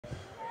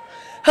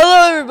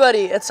Hello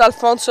everybody, it's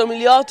Alfonso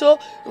Miliato,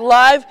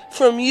 live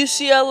from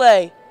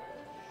UCLA.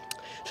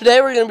 Today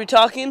we're going to be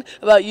talking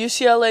about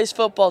UCLA's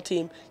football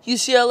team.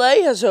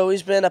 UCLA has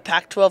always been a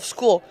Pac-12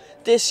 school.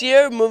 This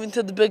year, moving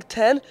to the Big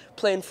Ten,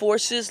 playing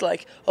forces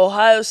like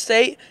Ohio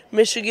State,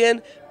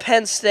 Michigan,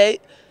 Penn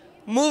State.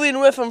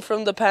 Moving with them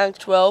from the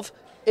Pac-12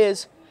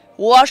 is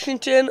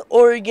Washington,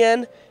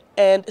 Oregon,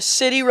 and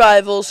city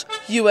rivals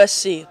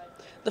USC.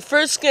 The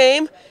first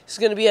game is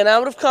going to be an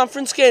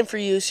out-of-conference game for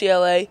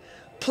UCLA,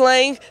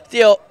 playing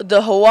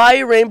the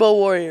Hawaii Rainbow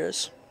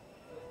Warriors.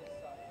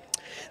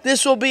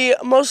 This will be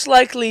most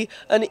likely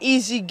an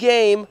easy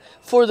game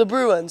for the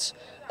Bruins.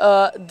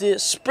 The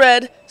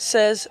spread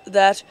says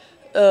that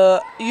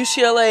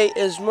UCLA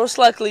is most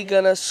likely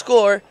going to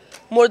score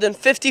more than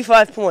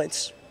 55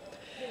 points.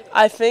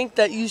 I think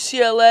that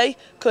UCLA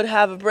could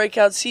have a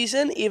breakout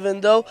season, even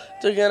though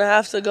they're going to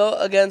have to go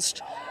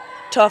against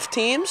tough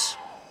teams.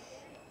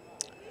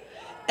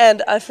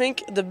 And I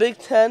think the Big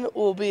Ten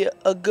will be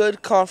a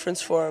good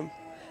conference for them.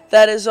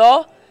 That is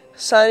all.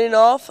 Signing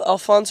off,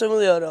 Alfonso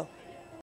Miliato.